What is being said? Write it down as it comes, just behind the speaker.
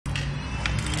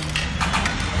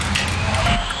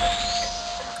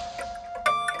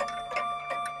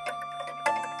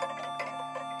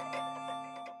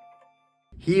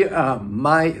Here are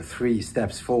my 3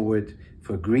 steps forward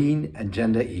for green and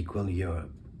gender equal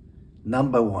Europe.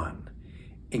 Number 1,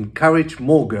 encourage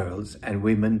more girls and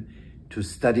women to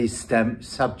study STEM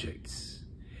subjects.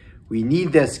 We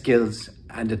need their skills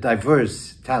and a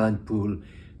diverse talent pool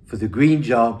for the green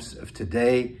jobs of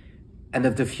today and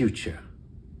of the future.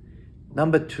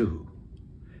 Number 2,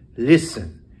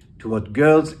 listen to what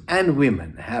girls and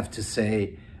women have to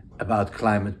say about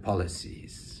climate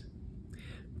policies.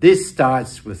 This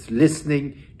starts with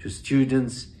listening to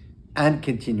students and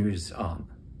continues on.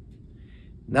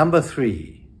 Number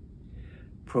 3,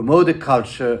 promote a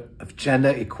culture of gender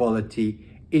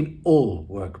equality in all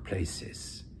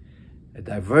workplaces. A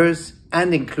diverse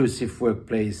and inclusive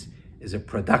workplace is a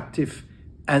productive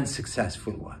and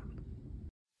successful one.